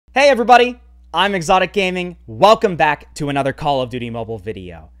Hey everybody, I'm ExxotikGaming. Welcome back to another Call of Duty Mobile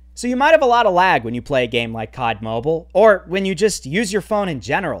video. So you might have a lot of lag when you play a game like COD Mobile, or when you just use your phone in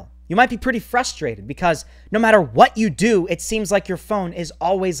general. You might be pretty frustrated because no matter what you do, it seems like your phone is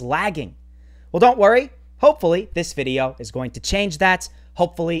always lagging. Well, don't worry. Hopefully, this video is going to change that.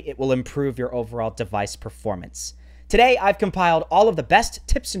 Hopefully, it will improve your overall device performance. Today, I've compiled all of the best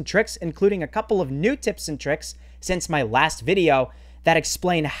tips and tricks, including a couple of new tips and tricks since my last video, that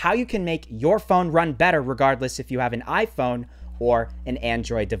explain how you can make your phone run better regardless if you have an iPhone or an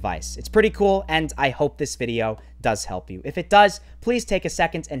Android device. It's pretty cool, and I hope this video does help you. If it does, please take a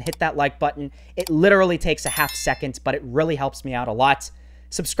second and hit that like button. It literally takes a half second, but it really helps me out a lot.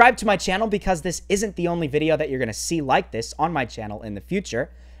 Subscribe to my channel because this isn't the only video that you're going to see like this on my channel in the future.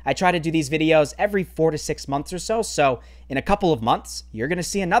 I try to do these videos every 4 to 6 months or so in a couple of months, you're going to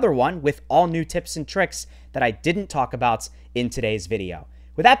see another one with all new tips and tricks that I didn't talk about in today's video.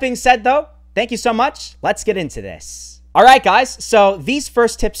 With that being said, though, thank you so much. Let's get into this. All right, guys, so these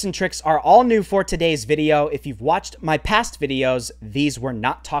first tips and tricks are all new for today's video. If you've watched my past videos, these were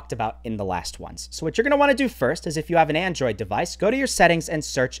not talked about in the last ones. So what you're going to want to do first is, if you have an Android device, go to your settings and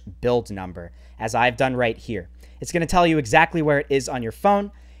search build number, as I've done right here. It's going to tell you exactly where it is on your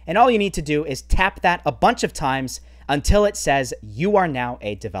phone, and all you need to do is tap that a bunch of times until it says you are now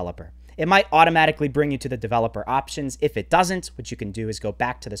a developer. It might automatically bring you to the developer options. If it doesn't, what you can do is go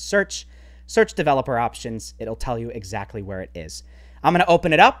back to the search developer options. It'll tell you exactly where it is. I'm going to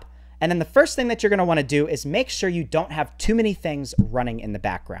open it up, and then the first thing that you're going to want to do is make sure you don't have too many things running in the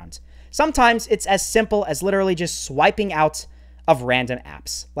background. Sometimes it's as simple as literally just swiping out of random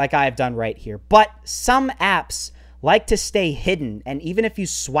apps, like I've done right here. But some apps like to stay hidden, and even if you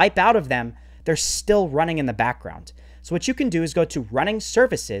swipe out of them, they're still running in the background. So what you can do is go to running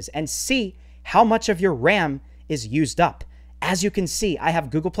services and see how much of your RAM is used up. As you can see, I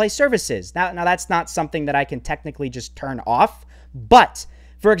have Google Play services. Now that's not something that I can technically just turn off, but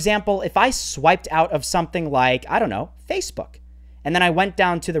for example, if I swiped out of something like, I don't know, Facebook, and then I went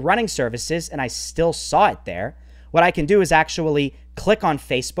down to the running services and I still saw it there, what I can do is actually click on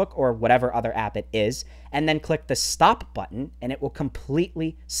Facebook or whatever other app it is, and then click the stop button, and it will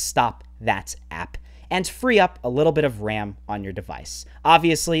completely stop that app and free up a little bit of RAM on your device.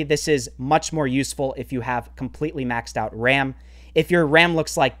 Obviously, this is much more useful if you have completely maxed out RAM. If your RAM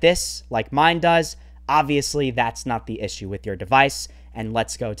looks like this, like mine does, obviously that's not the issue with your device. And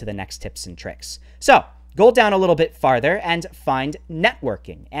let's go to the next tips and tricks. So go down a little bit farther and find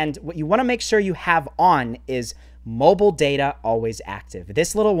networking. And what you want to make sure you have on is mobile data always active.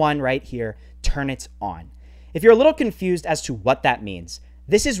 This little one right here, turn it on. If you're a little confused as to what that means,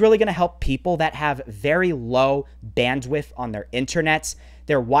 this is really going to help people that have very low bandwidth on their internets.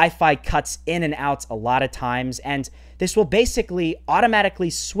 Their Wi-Fi cuts in and out a lot of times, and this will basically automatically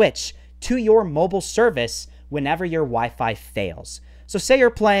switch to your mobile service whenever your Wi-Fi fails. So say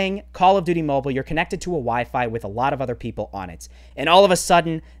you're playing Call of Duty Mobile, you're connected to a Wi-Fi with a lot of other people on it, and all of a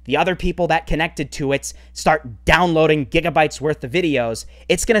sudden, the other people that connected to it start downloading gigabytes worth of videos.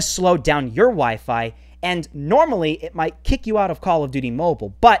 It's going to slow down your Wi-Fi, and normally it might kick you out of Call of Duty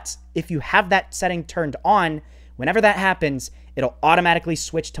Mobile, but if you have that setting turned on, whenever that happens, it'll automatically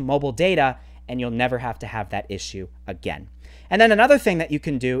switch to mobile data, and you'll never have to have that issue again. And then another thing that you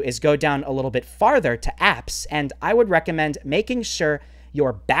can do is go down a little bit farther to apps, and I would recommend making sure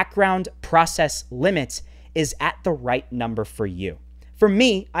your background process limit is at the right number for you. For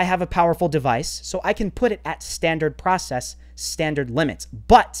me, I have a powerful device, so I can put it at standard process, standard limits.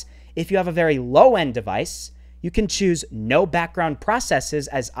 But if you have a very low-end device, you can choose no background processes,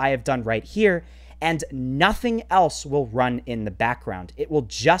 as I have done right here, and nothing else will run in the background. It will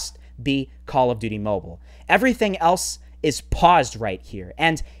just be Call of Duty Mobile. Everything else is paused right here.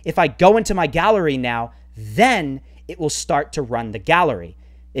 And if I go into my gallery now, then it will start to run the gallery.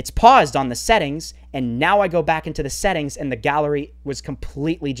 It's paused on the settings, and now I go back into the settings and the gallery was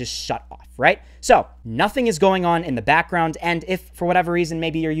completely just shut off, right? So nothing is going on in the background, and if for whatever reason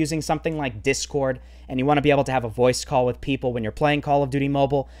maybe you're using something like Discord and you want to be able to have a voice call with people when you're playing Call of Duty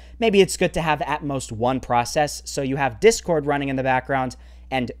Mobile, maybe it's good to have at most one process, so you have Discord running in the background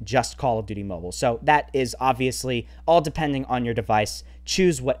and just Call of Duty Mobile. So that is obviously all depending on your device.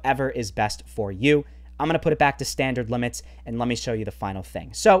 Choose whatever is best for you. I'm going to put it back to standard limits, and let me show you the final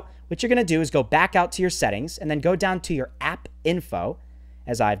thing. So what you're going to do is go back out to your settings and then go down to your app info,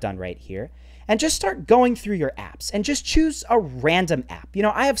 as I've done right here, and just start going through your apps and just choose a random app. You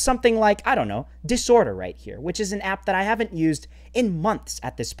know, I have something like, I don't know, Disorder right here, which is an app that I haven't used in months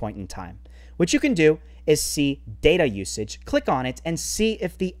at this point in time. What you can do is see data usage, click on it, and see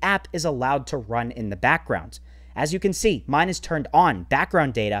if the app is allowed to run in the background. As you can see, mine is turned on,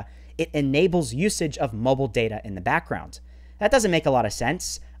 background data. It enables usage of mobile data in the background. That doesn't make a lot of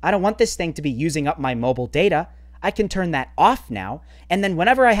sense. I don't want this thing to be using up my mobile data. I can turn that off now, and then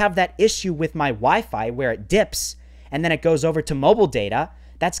whenever I have that issue with my Wi-Fi where it dips, and then it goes over to mobile data,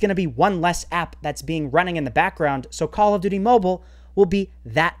 that's going to be one less app that's being running in the background, so Call of Duty Mobile will be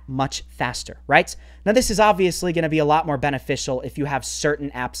that much faster, right? Now, this is obviously going to be a lot more beneficial if you have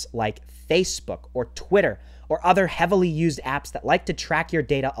certain apps like Facebook or Twitter or other heavily used apps that like to track your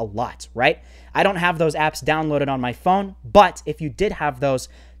data a lot, right? I don't have those apps downloaded on my phone, but if you did have those,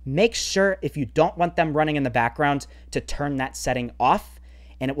 make sure if you don't want them running in the background to turn that setting off,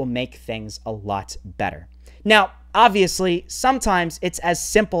 and it will make things a lot better. Now, obviously, sometimes it's as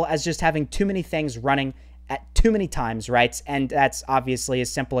simple as just having too many things running at too many times, right? And that's obviously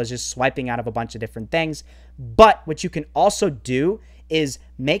as simple as just swiping out of a bunch of different things. But what you can also do is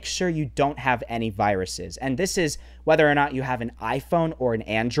make sure you don't have any viruses. And this is whether or not you have an iPhone or an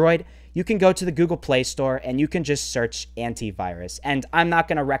Android. You can go to the Google Play Store and you can just search antivirus. And I'm not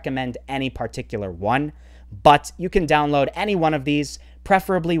going to recommend any particular one, but you can download any one of these,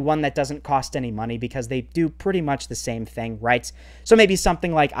 preferably one that doesn't cost any money because they do pretty much the same thing, right? So maybe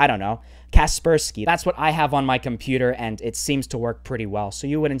something like, I don't know, Kaspersky. That's what I have on my computer, and it seems to work pretty well. So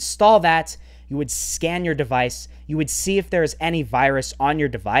you would install that, you would scan your device, you would see if there's any virus on your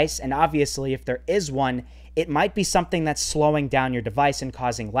device, and obviously if there is one, it might be something that's slowing down your device and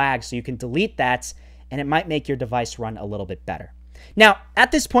causing lag, so you can delete that, and it might make your device run a little bit better. Now,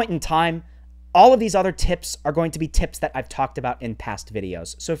 at this point in time, all of these other tips are going to be tips that I've talked about in past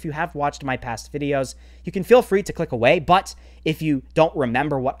videos. So if you have watched my past videos, you can feel free to click away. But if you don't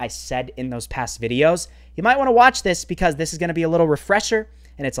remember what I said in those past videos, you might want to watch this because this is going to be a little refresher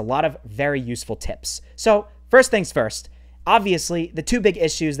and it's a lot of very useful tips. So first things first, obviously the two big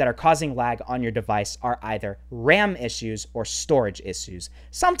issues that are causing lag on your device are either RAM issues or storage issues.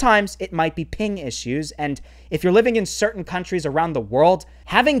 Sometimes it might be ping issues, and if you're living in certain countries around the world,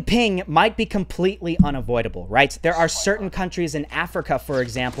 having ping might be completely unavoidable, right? There are certain countries in Africa, for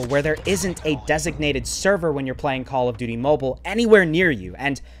example, where there isn't a designated server when you're playing Call of Duty Mobile anywhere near you,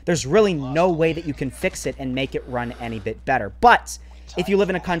 and there's really no way that you can fix it and make it run any bit better. But if you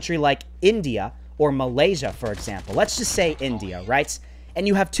live in a country like India, or Malaysia, for example. Let's just say India, right? And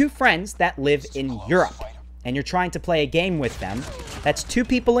you have two friends that live in Europe, and you're trying to play a game with them. That's two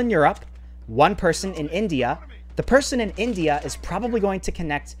people in Europe, one person in India. The person in India is probably going to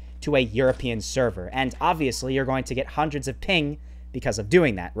connect to a European server, and obviously you're going to get hundreds of ping because of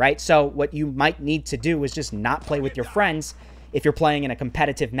doing that, right? So what you might need to do is just not play with your friends if you're playing in a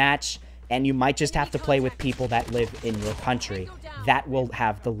competitive match, and you might just have to play with people that live in your country. That will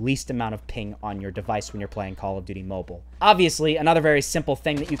have the least amount of ping on your device when you're playing Call of Duty Mobile. Obviously, another very simple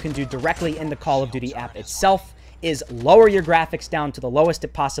thing that you can do directly in the Call of Duty app itself is lower your graphics down to the lowest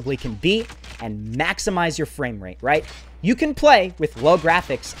it possibly can be and maximize your frame rate, right? You can play with low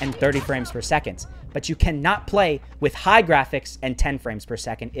graphics and 30 frames per second, but you cannot play with high graphics and 10 frames per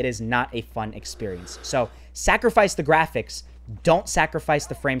second. It is not a fun experience. So sacrifice the graphics, don't sacrifice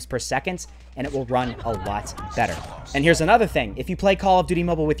the frames per second, and it will run a lot better. And here's another thing. If you play Call of Duty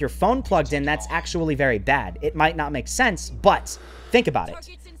Mobile with your phone plugged in, that's actually very bad. It might not make sense, but think about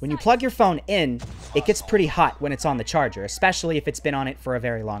it. When you plug your phone in, it gets pretty hot when it's on the charger, especially if it's been on it for a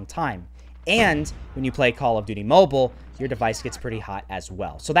very long time. And when you play Call of Duty Mobile, your device gets pretty hot as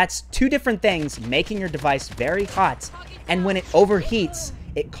well. So that's two different things making your device very hot, and when it overheats,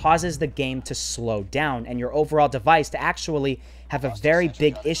 it causes the game to slow down and your overall device to actually have a very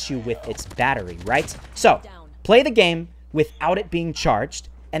big issue with its battery, right? So, play the game without it being charged,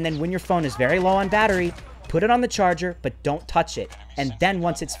 and then when your phone is very low on battery, put it on the charger, but don't touch it. And then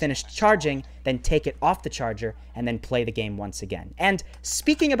once it's finished charging, then take it off the charger and then play the game once again. And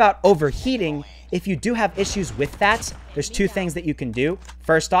speaking about overheating, if you do have issues with that, there's two things that you can do.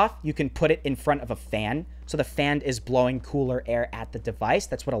 First off, you can put it in front of a fan, so the fan is blowing cooler air at the device.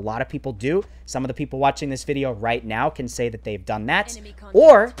 That's what a lot of people do. Some of the people watching this video right now can say that they've done that.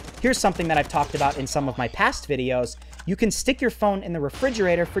 Or, here's something that I've talked about in some of my past videos. You can stick your phone in the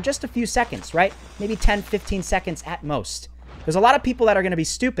refrigerator for just a few seconds, right? Maybe 10, 15 seconds at most. There's a lot of people that are going to be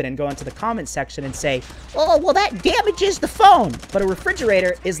stupid and go into the comments section and say, oh, well, that damages the phone. But a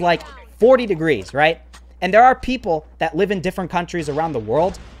refrigerator is like 40 degrees, right? And there are people that live in different countries around the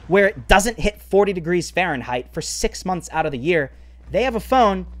world where it doesn't hit 40 degrees Fahrenheit for 6 months out of the year. They have a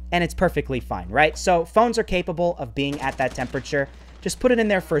phone and it's perfectly fine, right? So phones are capable of being at that temperature. Just put it in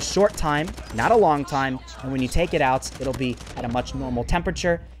there for a short time, not a long time. And when you take it out, it'll be at a much normal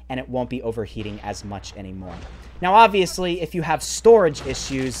temperature. and it won't be overheating as much anymore. Now, obviously, if you have storage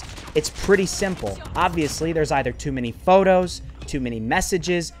issues, it's pretty simple. Obviously, there's either too many photos, too many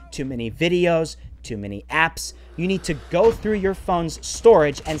messages, too many videos, too many apps. You need to go through your phone's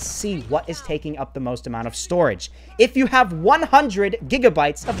storage and see what is taking up the most amount of storage. If you have 100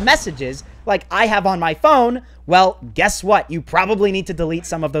 gigabytes of messages, like I have on my phone, well, guess what? You probably need to delete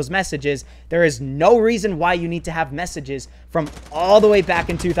some of those messages. There is no reason why you need to have messages from all the way back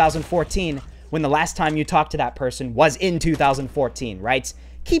in 2014 when the last time you talked to that person was in 2014, right?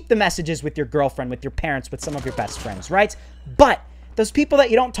 Keep the messages with your girlfriend, with your parents, with some of your best friends, right? But those people that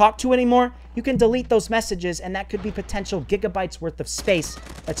you don't talk to anymore, you can delete those messages, and that could be potential gigabytes worth of space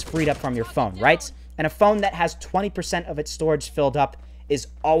that's freed up from your phone, right? And a phone that has 20% of its storage filled up is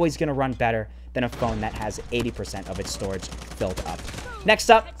always going to run better than a phone that has 80% of its storage filled up. Next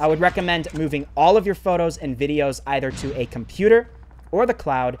up, I would recommend moving all of your photos and videos either to a computer or the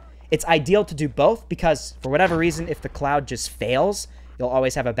cloud. It's ideal to do both because, for whatever reason, if the cloud just fails, you'll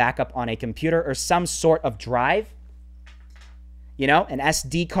always have a backup on a computer or some sort of drive. You know, an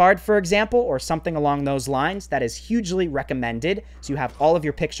SD card, for example, or something along those lines. That is hugely recommended. So you have all of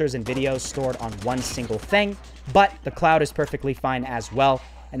your pictures and videos stored on one single thing, but the cloud is perfectly fine as well.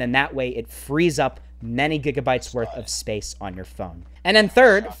 And then that way it frees up many gigabytes worth of space on your phone. And then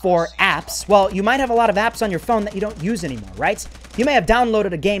third, for apps, well, you might have a lot of apps on your phone that you don't use anymore, right? You may have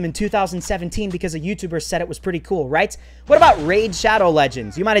downloaded a game in 2017 because a YouTuber said it was pretty cool, right? What about Raid Shadow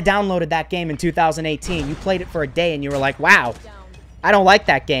Legends? You might have downloaded that game in 2018. You played it for a day and you were like, wow, I don't like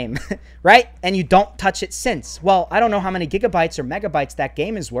that game, right? And you don't touch it since. Well, I don't know how many gigabytes or megabytes that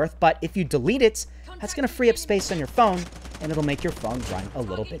game is worth, but if you delete it, that's going to free up space on your phone, and it'll make your phone run a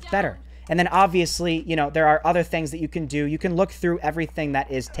little bit better. And then obviously, you know, there are other things that you can do. You can look through everything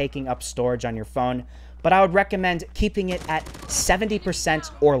that is taking up storage on your phone, but I would recommend keeping it at 70%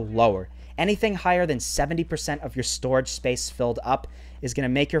 or lower. Anything higher than 70% of your storage space filled up is going to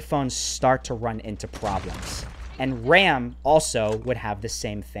make your phone start to run into problems. And RAM also would have the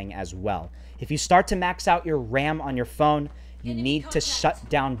same thing as well. If you start to max out your RAM on your phone, you need to shut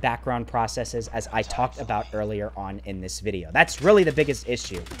down background processes, as I talked about earlier on in this video. That's really the biggest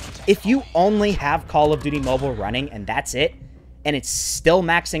issue. If you only have Call of Duty Mobile running and that's it, and it's still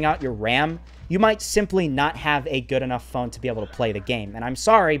maxing out your RAM, you might simply not have a good enough phone to be able to play the game. And I'm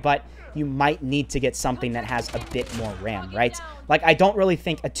sorry, but you might need to get something that has a bit more RAM, right? Like, I don't really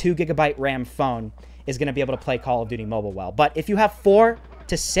think a 2 GB RAM phone is going to be able to play Call of Duty Mobile well. But if you have 4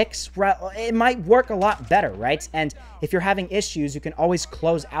 to 6, it might work a lot better, right? And if you're having issues, you can always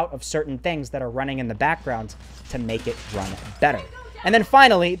close out of certain things that are running in the background to make it run better. And then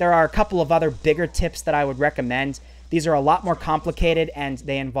finally, there are a couple of other bigger tips that I would recommend. These are a lot more complicated and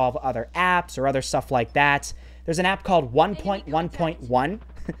they involve other apps or other stuff like that. There's an app called 1.1.1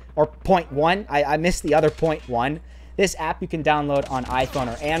 or 0.1. I missed the other 0.1. This app you can download on iPhone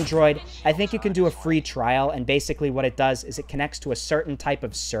or Android. I think you can do a free trial, and basically what it does is it connects to a certain type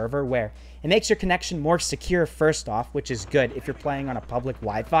of server where it makes your connection more secure first off, which is good if you're playing on a public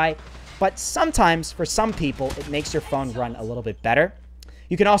Wi-Fi. But sometimes, for some people, it makes your phone run a little bit better.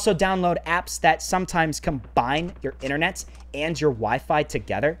 You can also download apps that sometimes combine your internet and your Wi-Fi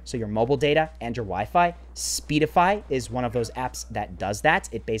together, so your mobile data and your Wi-Fi. Speedify is one of those apps that does that.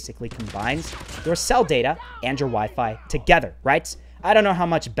 It basically combines your cell data and your Wi-Fi together, right? I don't know how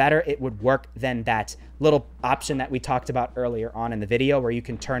much better it would work than that little option that we talked about earlier on in the video where you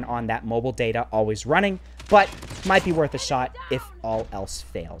can turn on that mobile data always running, but might be worth a shot if all else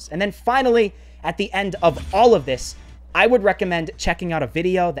fails. And then finally, at the end of all of this, I would recommend checking out a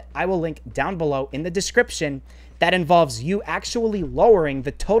video that I will link down below in the description that involves you actually lowering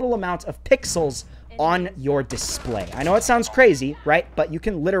the total amount of pixels on your display. I know it sounds crazy, right? But you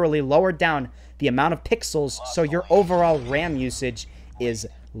can literally lower down the amount of pixels so your overall RAM usage is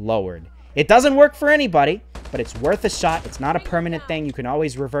lowered. It doesn't work for anybody, but it's worth a shot. It's not a permanent thing. You can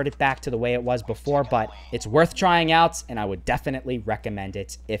always revert it back to the way it was before, but it's worth trying out, and I would definitely recommend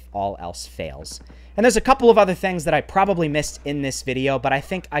it if all else fails. And there's a couple of other things that I probably missed in this video, but I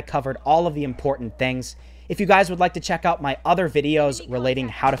think I covered all of the important things. If you guys would like to check out my other videos relating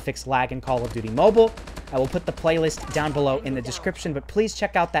how to fix lag in Call of Duty Mobile, I will put the playlist down below in the description, but please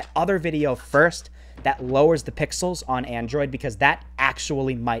check out that other video first that lowers the pixels on Android, because that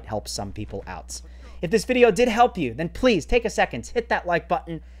actually might help some people out. If this video did help you, then please take a second, hit that like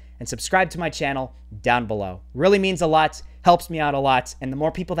button, and subscribe to my channel down below. Really means a lot, helps me out a lot, and the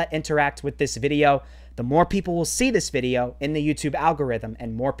more people that interact with this video, the more people will see this video in the YouTube algorithm,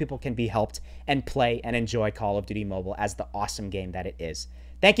 and more people can be helped and play and enjoy Call of Duty Mobile as the awesome game that it is.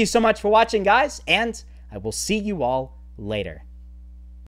 Thank you so much for watching, guys, and I will see you all later.